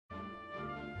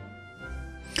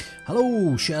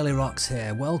Hello, shirlierox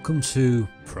here. Welcome to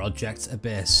Project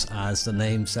Abyss, as the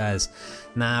name says.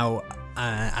 Now,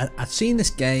 I've seen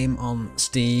this game on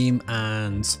Steam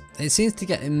and it seems to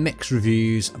get mixed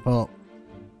reviews, but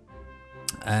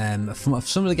from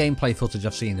some of the gameplay footage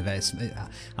I've seen of it,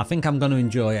 I think I'm going to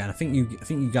enjoy it, and I think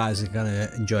you guys are going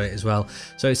to enjoy it as well.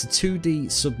 So it's a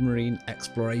 2D submarine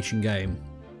exploration game.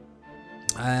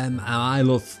 And I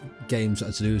love games that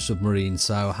are to do with submarines,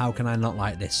 so how can I not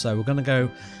like this? So we're going to go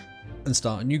and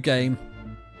start a new game.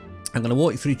 I'm going to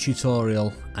walk you through a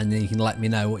tutorial and then you can let me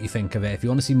know what you think of it if you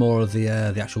want to see more of the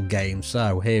actual game.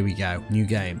 So here we go, new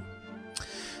game.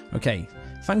 Okay,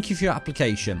 thank you for your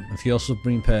application and for your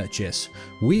submarine purchase.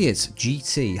 We at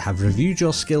GT have reviewed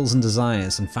your skills and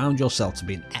desires and found yourself to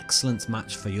be an excellent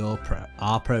match for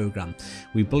our program.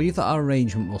 We believe that our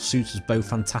arrangement will suit us both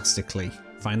fantastically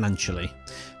financially.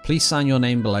 Please sign your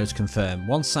name below to confirm.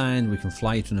 Once signed, we can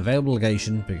fly you to an available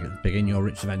location, begin your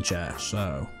rich adventure.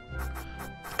 So,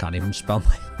 I can't even spell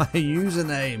my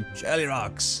username.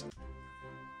 shirlierox.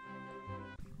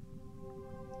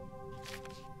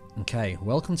 Okay,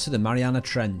 welcome to the Mariana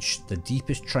Trench, the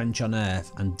deepest trench on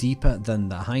Earth and deeper than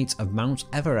the height of Mount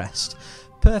Everest.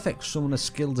 Perfect for someone as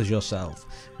skilled as yourself.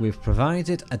 We've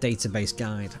provided a database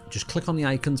guide. Just click on the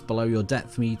icons below your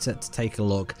depth meter to take a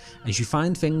look. As you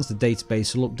find things, the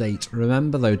database will update.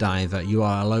 Remember though, diver, you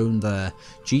are alone there.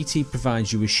 GT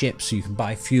provides you with ships so you can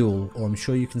buy fuel, or I'm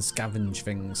sure you can scavenge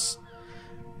things.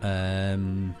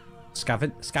 Scavenge,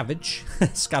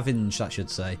 that should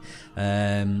say.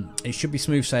 It should be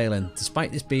smooth sailing.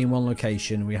 Despite this being one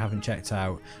location we haven't checked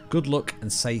out. Good luck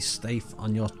and stay safe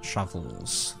on your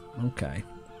travels. Okay,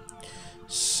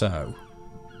 so,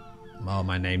 oh,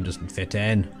 my name doesn't fit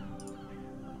in.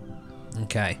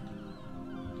 Okay,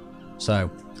 so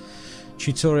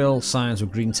tutorial signs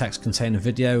with green text contain a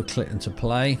video. Click into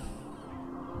play.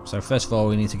 So first of all,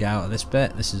 we need to get out of this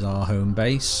bit. This is our home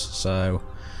base, so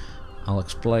I'll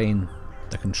explain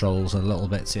the controls a little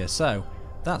bit here. So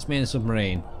that's me in a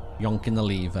submarine, yonking the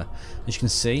lever. As you can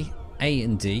see, A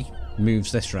and D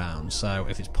moves this round. So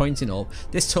if it's pointing up,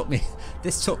 this took me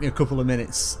a couple of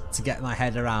minutes to get my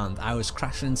head around. I was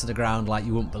crashing into the ground like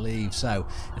you wouldn't believe. So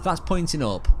if that's pointing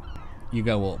up, you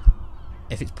go up.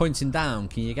 If it's pointing down,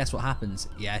 can you guess what happens?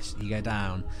 Yes, you go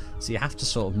down. So you have to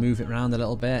sort of move it around a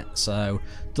little bit. So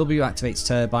W activates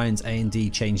turbines, A and D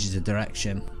changes the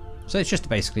direction. So it's just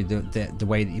basically the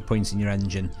way that you're pointing your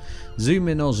engine. Zoom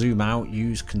in or zoom out,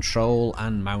 use control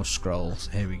and mouse scroll.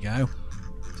 So here we go.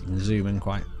 You can zoom in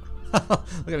quite.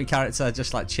 Look at my character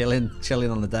just like chilling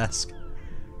on the desk.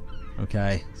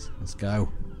 Okay, let's go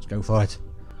for it.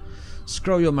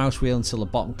 Scroll your mouse wheel until the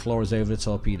bottom claw is over the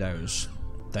torpedoes.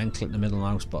 Then click the middle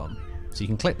mouse button. So you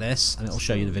can click this and it'll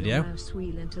show you the video. Mouse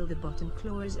wheel until the bottom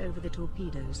claw is over the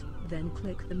torpedoes. Then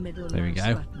click the middle there we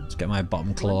go. Button. Let's get my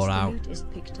bottom claw out. Loot is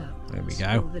picked up, there we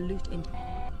go. The loot in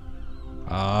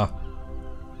Right,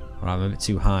 I'm a bit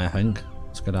too high, I think.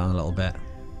 Let's go down a little bit.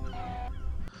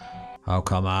 Oh,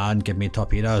 come on, give me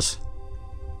torpedoes.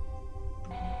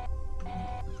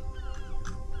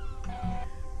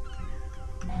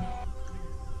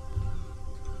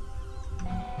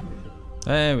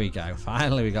 There we go.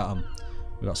 Finally, we got them.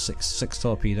 We got six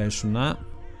torpedoes from that.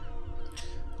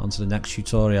 On to the next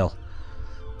tutorial.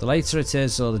 The later it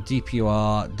is, or the deeper you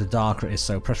are, the darker it is.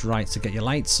 So press right to get your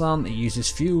lights on. It uses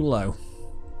fuel low.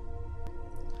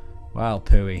 Well,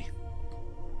 pooey.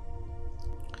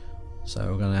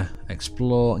 So we're going to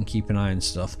explore and keep an eye on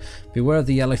stuff. Beware of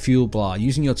the yellow fuel bar.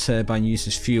 Using your turbine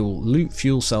uses fuel. Loot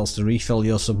fuel cells to refill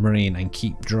your submarine and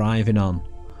keep driving on.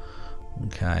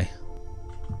 Okay.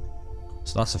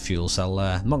 So that's a fuel cell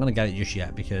there. I'm not going to get it just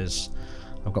yet because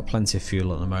I've got plenty of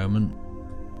fuel at the moment.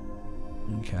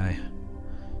 Okay.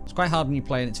 It's quite hard when you're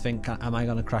playing it to think, am I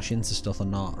going to crash into stuff or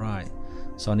not? Right.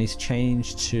 So I need to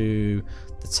change to...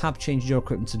 The tab changes your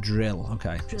equipment to drill.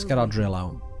 Okay, let's get our drill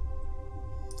out.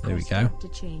 There we go. To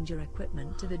change your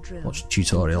equipment to the drill. Watch the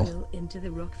tutorial. Drill into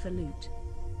the rock for loot.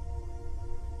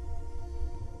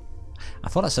 I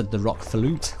thought I said the rock for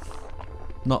loot,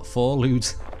 not for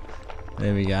loot.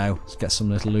 There we go. Let's get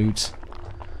some little loot.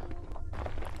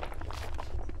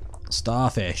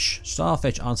 Starfish.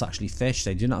 Starfish aren't actually fish.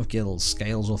 They do not have gills,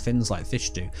 scales, or fins like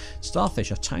fish do. Starfish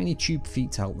have tiny tube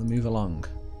feet to help them move along.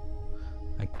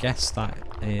 I guess that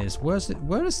is... Where is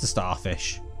the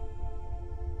starfish?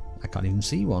 I can't even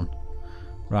see one.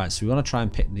 Right, so we want to try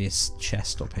and pick this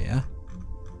chest up here.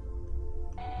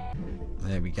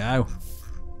 There we go.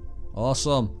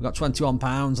 Awesome. We've got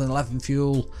 £21 and 11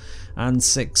 fuel and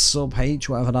 6 sub H,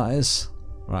 whatever that is.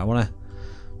 Right, I want to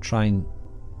try and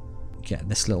get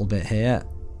this little bit here.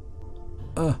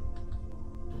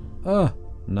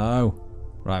 No.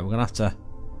 Right, we're gonna have to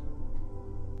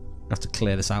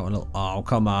clear this out a little. Oh,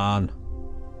 come on.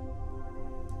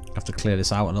 Have to clear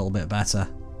this out a little bit better.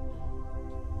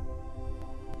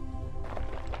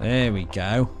 There we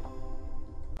go.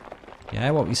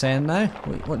 Yeah, what were you saying now?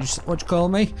 What'd you call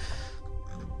me?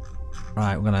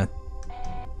 Right, we're gonna.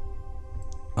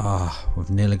 Oh, we've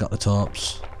nearly got the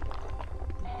torps.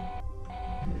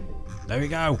 There we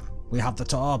go. We have the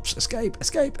torps. Escape!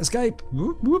 Escape! Escape!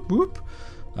 Whoop! Whoop! Whoop!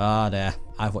 Ah, there.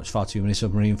 I've watched far too many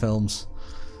submarine films.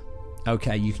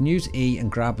 Okay, you can use E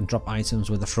and grab and drop items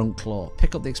with the front claw.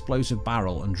 Pick up the explosive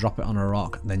barrel and drop it on a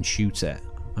rock, then shoot it.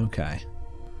 Okay.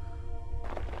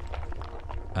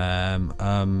 Yeah,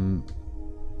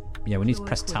 we need to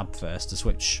press tab first to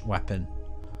switch weapon.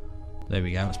 There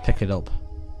we go. Let's pick it up.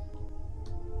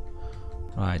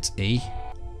 Right, E.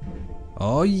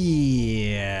 Oh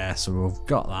yeah! So we've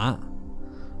got that.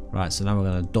 Right, so now we're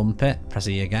going to dump it. Press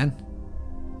E again.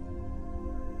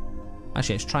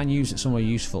 Actually, let's try and use it somewhere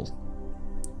useful.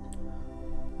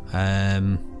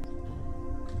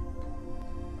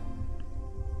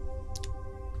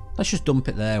 Let's just dump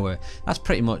it there. That's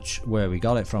pretty much where we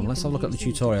got it from. Let's have a look at the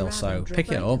tutorial. So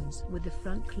pick it up. With the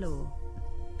front claw.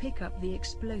 Pick up the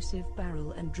explosive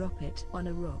barrel and drop it on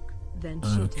a rock. Then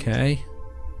shoot it. Okay.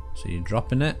 So you're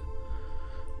dropping it.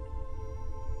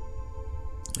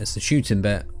 It's the shooting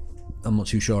bit I'm not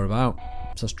too sure about.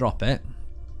 So let's drop it.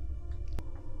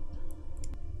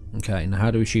 Okay, now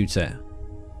how do we shoot it?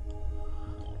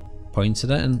 Point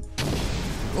at it and...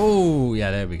 Oh,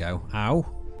 yeah, there we go. Ow.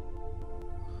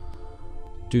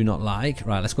 Do not like.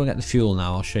 Right, let's go and get the fuel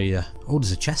now. I'll show you. Oh,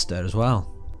 there's a chest there as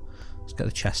well. Let's get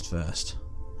the chest first.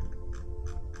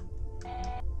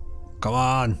 Come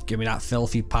on, give me that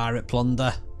filthy pirate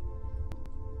plunder.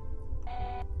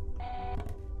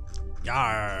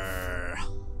 Yarr.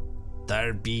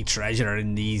 There be treasure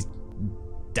in these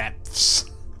depths.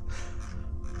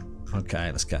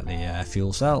 Okay, let's get the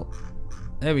fuel cell.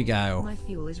 There we go. My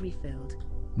fuel is refilled.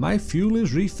 My fuel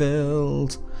is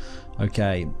refilled.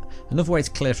 Okay, another way to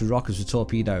clear through rock is with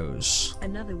torpedoes.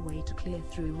 Another way to clear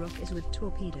through rock is with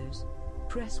torpedoes.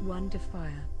 Press 1 to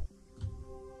fire.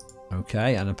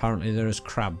 Okay, and apparently there is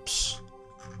crabs.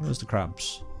 Where's the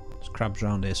crabs? There's crabs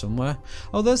around here somewhere.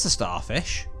 Oh, there's the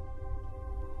starfish.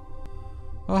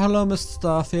 Oh, hello, Mr.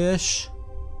 Starfish.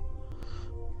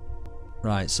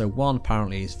 Right, so 1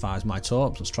 apparently fires my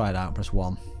torps. Let's try it out. Press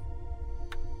 1.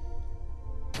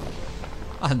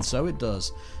 And so it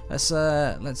does. Let's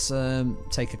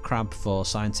take a crab for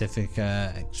scientific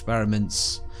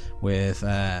experiments with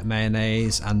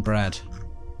mayonnaise and bread.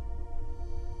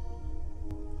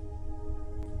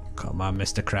 Come on,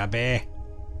 Mr. Krabby.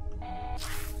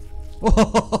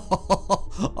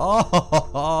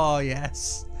 Oh,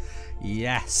 yes.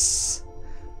 Yes.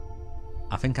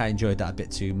 I think I enjoyed that a bit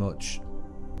too much.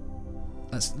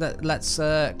 Let's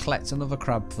collect another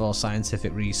crab for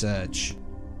scientific research.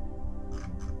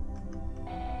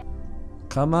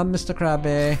 Come on, Mr.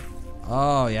 Krabby.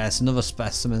 Oh, yes, another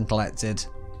specimen collected.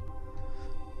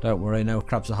 Don't worry, no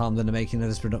crabs are harmed in the making of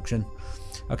this production.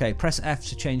 Okay, press F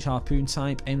to change harpoon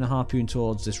type. Aim the harpoon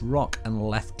towards this rock and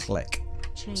left click.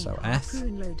 Chain So F.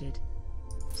 harpoon loaded.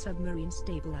 Submarine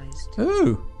stabilized.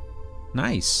 Ooh,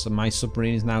 nice. So my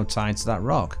submarine is now tied to that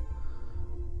rock.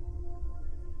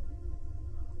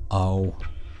 Oh,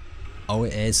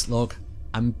 it is. Look,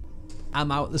 I'm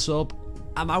out the sub.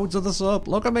 I'm out of the sub.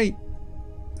 Look at me.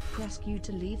 Press Q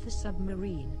to leave the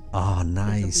submarine. Oh,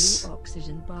 nice. If the blue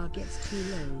oxygen bar gets too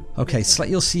low. Okay,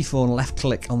 select your C4 and left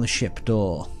click on the ship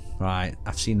door. Right,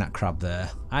 I've seen that crab there.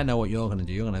 I know what you're going to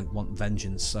do. You're going to want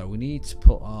vengeance. So we need to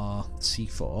put our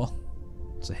C4.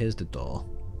 So here's the door.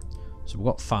 So we've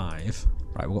got 5.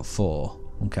 Right, we've got 4.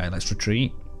 Okay, let's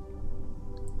retreat.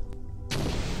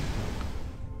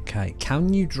 Okay,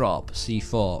 can you drop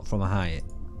C4 from a height?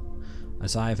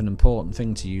 As I have an important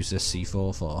thing to use this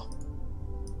C4 for.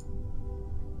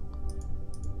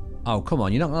 Oh, come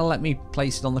on, you're not going to let me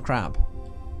place it on the crab?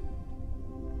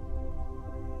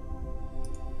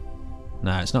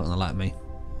 No, it's not going to let me.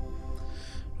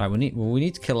 Right, we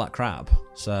need to kill that crab.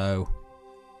 So,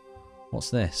 what's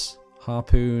this?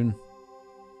 Harpoon.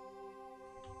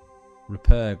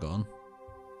 Repair gun.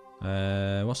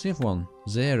 What's the other one?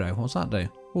 0. What's that do?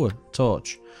 Oh, a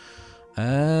torch.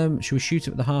 Should we shoot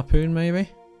it with the harpoon, maybe?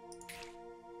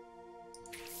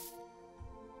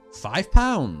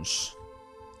 £5.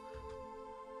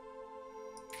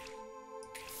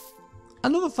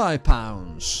 Another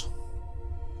 £5.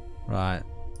 Right.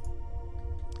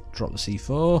 Drop the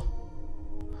C4.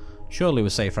 Surely we're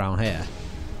safe around here.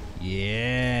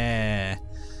 Yeah.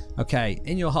 Okay,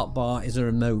 in your hotbar is a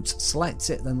remote. Select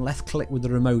it, then left click with the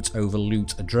remote over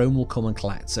loot. A drone will come and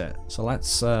collect it. So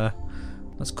let's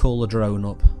call the drone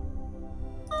up.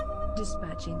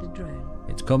 Dispatching the drone.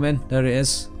 It's coming. There it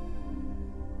is.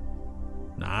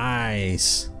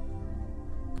 Nice.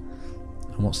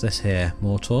 And what's this here?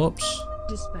 More torps.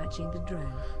 Dispatching the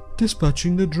drone.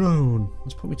 Dispatching the drone.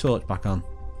 Let's put my torch back on.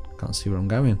 Can't see where I'm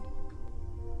going.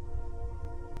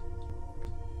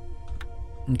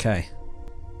 Okay.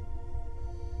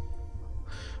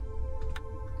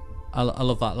 I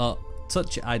love that lot.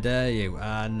 Touch it, I dare you. No,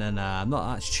 I'm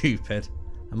not that stupid.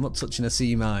 I'm not touching a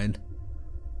sea mine.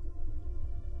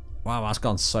 Wow, that's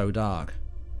gone so dark.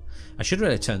 I should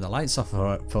really turn the lights off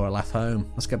before I left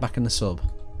home. Let's get back in the sub.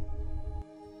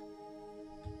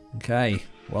 Okay,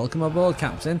 welcome aboard,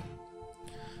 Captain.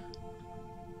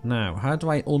 Now, how do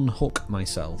I unhook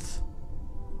myself?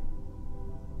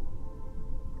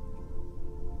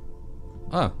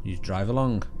 Oh, you drive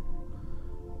along.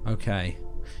 Okay.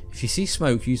 If you see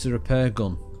smoke, use the repair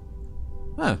gun.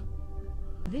 Oh.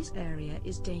 This area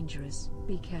is dangerous.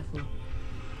 Be careful.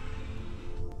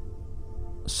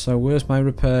 So where's my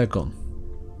repair gun?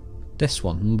 This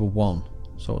one, number 1.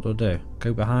 So what do I do?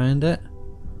 Go behind it?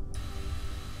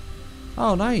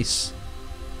 Oh, nice.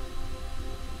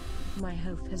 My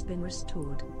health has been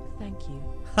restored. Thank you.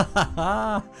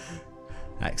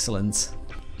 Excellent.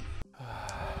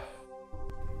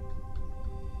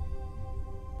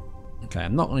 Okay,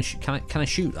 I'm not going to shoot. Can I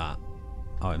shoot that?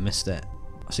 Oh, I missed it.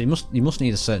 So you must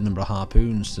need a certain number of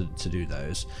harpoons to do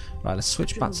those. Right, let's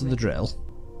switch back to the drill.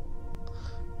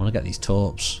 I want to get these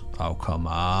torps. Oh, come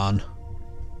on.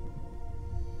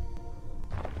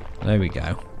 There we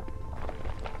go.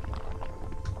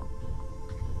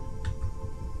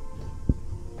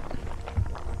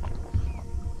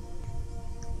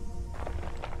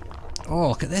 Oh,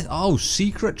 look at this. Oh,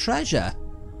 secret treasure.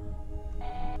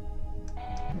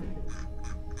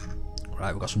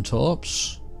 Right, we've got some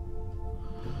torps.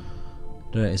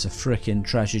 There is a frickin'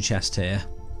 treasure chest here.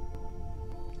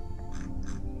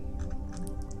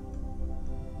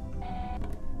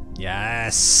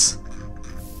 Yes!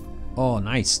 Oh,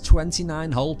 nice.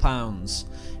 29 whole pounds.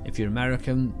 If you're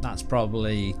American, that's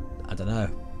probably, I don't know,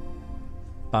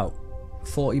 about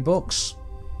 40 bucks.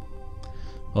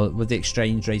 Well, with the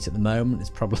exchange rate at the moment, it's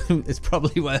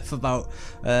probably worth about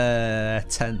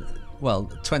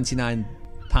 29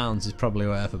 pounds is probably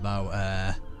worth about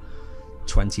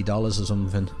 $20 or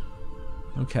something.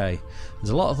 Okay, there's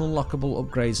a lot of unlockable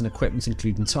upgrades and equipment,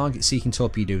 including target seeking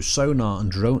torpedoes, sonar and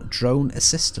drone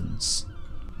assistance.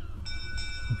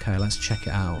 Okay, let's check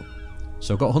it out.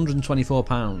 So I've got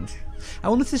 £124. I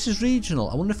wonder if this is regional.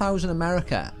 I wonder if I was in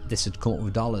America this would come up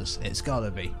with dollars. It's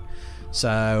gotta be.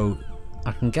 So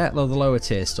I can get the lower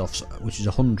tier stuff, which is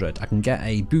 100. I can get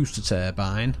a booster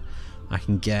turbine. I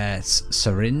can get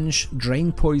syringe,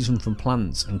 drain poison from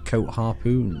plants, and coat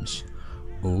harpoons.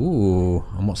 Ooh,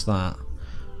 and what's that?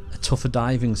 A tougher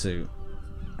diving suit.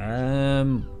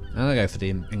 I'm gonna go for the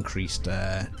increased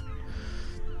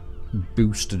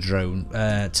booster drone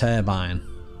turbine.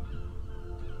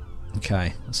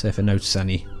 Okay, let's see if I notice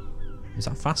any. Is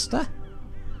that faster?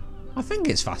 I think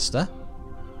it's faster.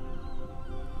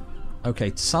 Okay,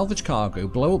 to salvage cargo,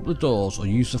 blow up the doors or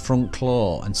use the front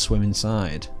claw and swim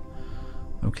inside.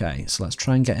 Okay, so let's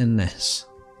try and get in this.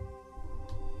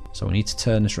 So we need to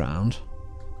turn this round.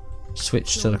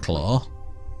 Switch to the claw.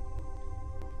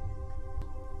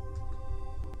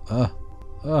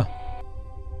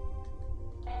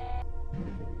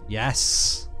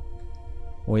 Yes!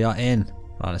 We are in.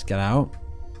 Right, let's get out.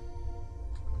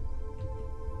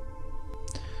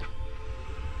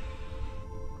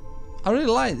 I really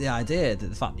like the idea that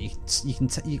the fact that you can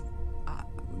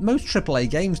most AAA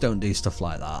games don't do stuff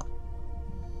like that.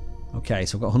 Okay,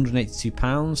 so I've got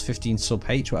 £182, 15 sub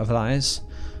H, whatever that is,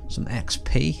 some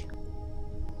XP,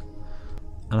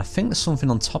 and I think there's something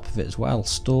on top of it as well.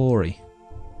 Story.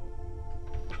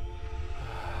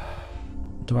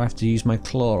 Do I have to use my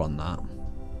claw on that?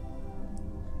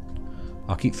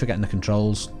 I'll keep forgetting the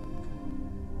controls.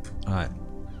 Alright.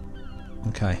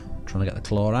 Okay, trying to get the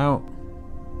claw out.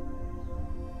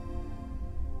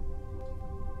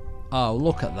 Oh,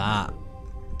 look at that.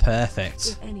 Perfect.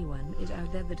 If anyone is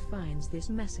out there that finds this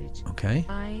message, okay.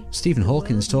 Stephen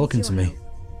Hawking's talking to me.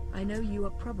 I know you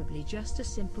are probably just a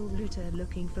simple looter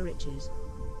looking for riches,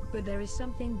 but there is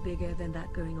something bigger than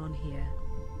that going on here.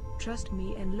 Trust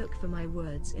me and look for my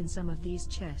words in some of these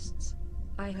chests.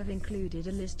 I have included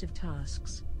a list of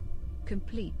tasks.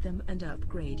 Complete them and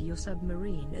upgrade your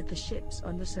submarine at the ships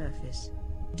on the surface.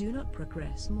 Do not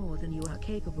progress more than you are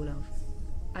capable of.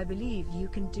 I believe you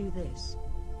can do this.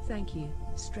 Thank you,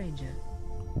 stranger.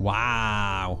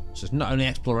 Wow. So it's not only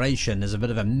exploration, there's a bit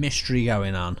of a mystery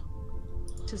going on.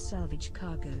 To salvage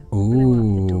cargo.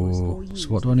 Ooh. So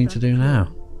what do I need to do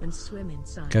now? And swim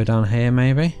inside. Go down here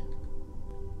maybe?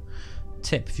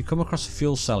 Tip, if you come across a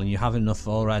fuel cell and you have enough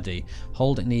already,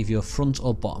 hold it in either your front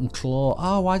or bottom claw.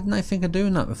 Oh, why didn't I think of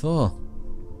doing that before?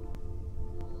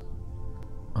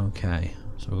 Okay,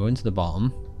 so we'll go into the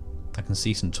bottom. I can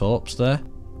see some torps there.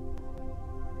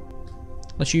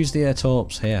 Let's use the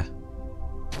torps here.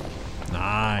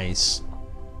 Nice.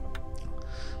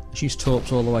 Let's use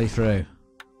torps all the way through.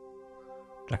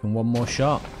 Reckon one more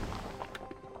shot.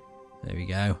 There we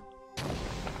go.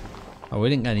 Oh, we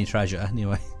didn't get any treasure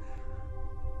anyway.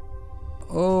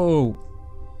 Oh,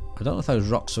 I don't know if those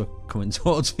rocks were coming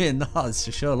towards me or not.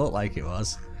 It sure looked like it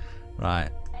was. Right.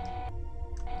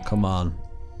 Come on.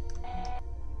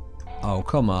 Oh,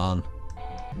 come on.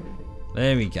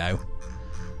 There we go.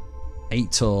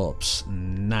 8 torps.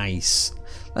 Nice.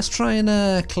 Let's try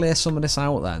and clear some of this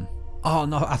out then. Oh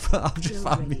no, I've just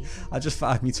found me. I just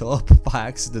found me torp by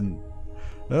accident.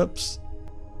 Oops.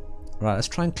 Right, let's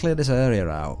try and clear this area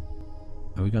out.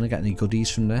 Are we going to get any goodies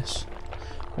from this?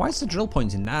 Why is the drill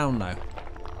pointing down now?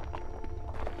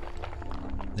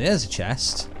 There's a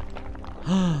chest.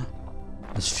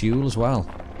 There's fuel as well.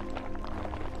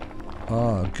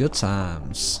 Oh, good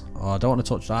times. Oh, I don't want to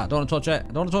touch that. I don't want to touch it.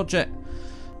 I don't want to touch it.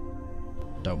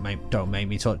 Don't make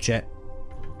me touch it.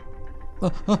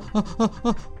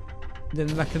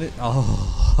 Didn't mechanism.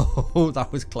 Oh, that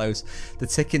was close. The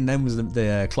ticking then was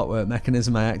the clockwork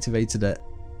mechanism. I activated it.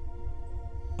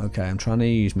 Okay, I'm trying to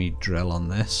use me drill on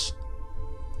this.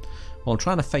 Well, I'm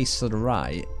trying to face to the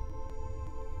right.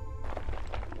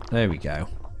 There we go.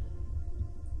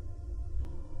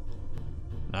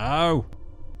 No.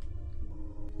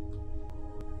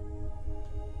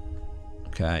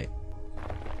 Okay.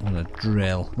 I'm gonna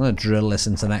drill this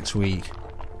into next week.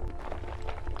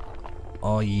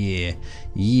 Oh yeah.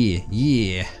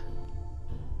 Yeah.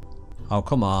 Oh,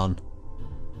 come on.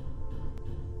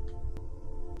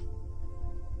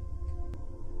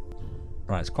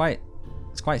 Right, it's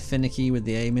quite finicky with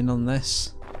the aiming on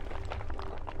this.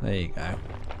 There you go.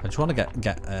 I just want to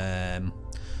get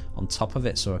on top of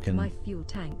it so I can. My fuel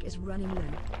tank is running low.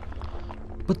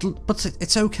 But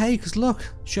it's okay because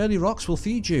look, shirlierox will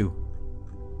feed you.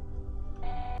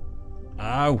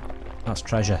 Oh, that's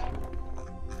treasure.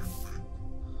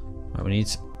 Right, we need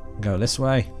to go this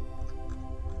way.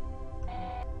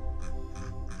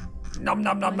 Nom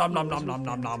nom nom nom nom nom nom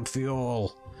nom nom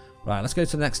fuel. Right, let's go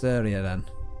to the next area then.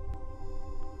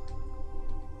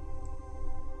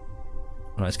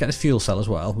 Right, let's get this fuel cell as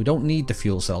well. We don't need the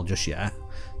fuel cell just yet.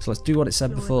 So let's do what it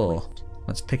said before.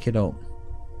 Let's pick it up.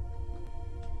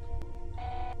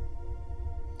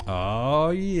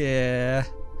 Oh yeah.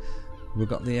 We've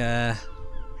got the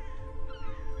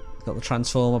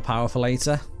transformer power for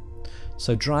later.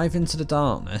 So drive into the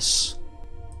darkness.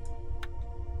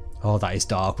 Oh, that is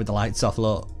dark with the lights off,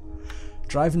 look.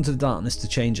 Drive into the darkness to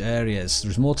change areas.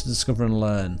 There's more to discover and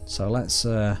learn. So let's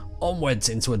onwards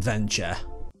into adventure.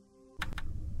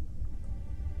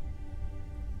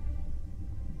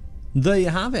 There you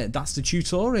have it. That's the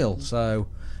tutorial. So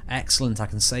excellent. I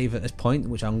can save at this point,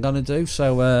 which I'm going to do.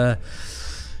 So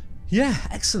yeah,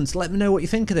 excellent. Let me know what you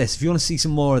think of this. If you want to see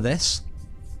some more of this,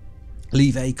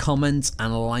 leave a comment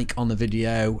and a like on the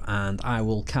video, and I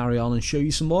will carry on and show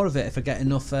you some more of it. If I get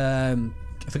enough,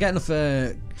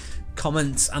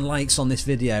 comments and likes on this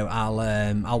video,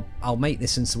 I'll make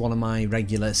this into one of my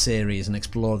regular series and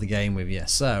explore the game with you.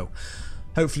 So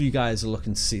hopefully you guys are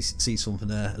looking to see something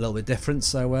a little bit different.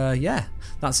 So yeah,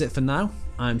 that's it for now.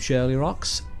 I'm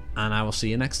shirlierox, and I will see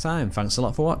you next time. Thanks a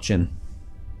lot for watching.